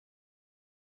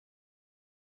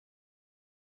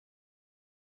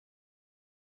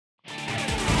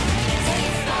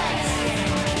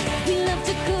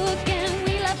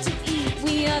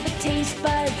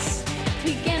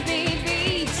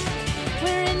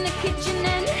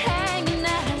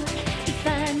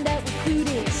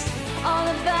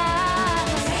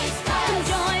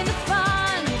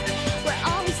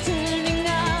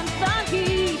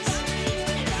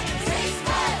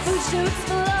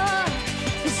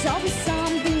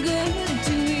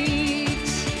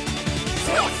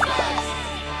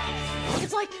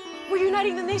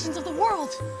uniting the nations of the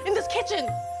world in this kitchen.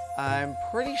 I'm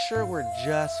pretty sure we're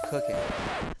just cooking.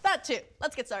 That too.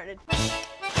 Let's get started.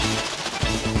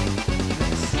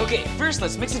 Okay, first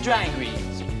let's mix the dry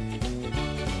ingredients.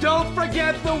 Don't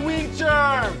forget the wheat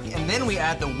germ! And then we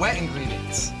add the wet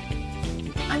ingredients.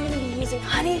 I'm gonna be using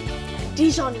honey and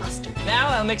Dijon mustard. Now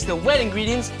I'll mix the wet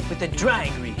ingredients with the dry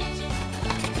ingredients.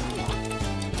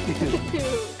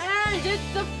 And it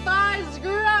defies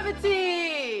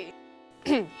gravity!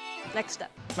 Next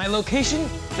step. My location,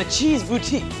 the Cheese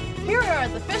Boutique. Here we are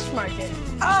at the fish market.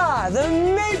 Ah, the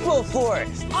maple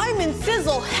forest. I'm in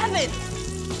sizzle heaven.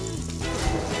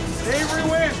 Avery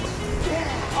wins!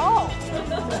 Oh.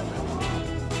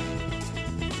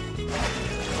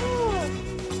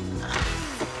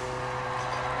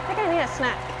 I think I need a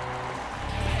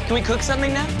snack. Can we cook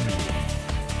something now?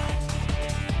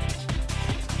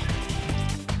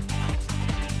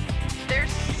 They're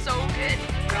so good.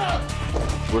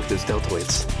 Work those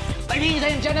deltoids. Ladies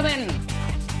and gentlemen.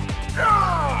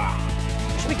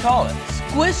 What should we call it?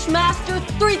 Squishmaster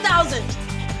 3000.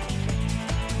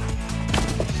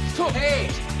 Hey!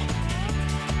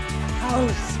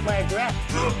 House, my breath.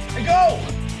 I go!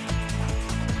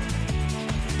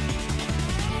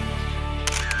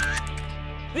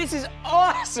 This is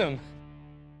awesome!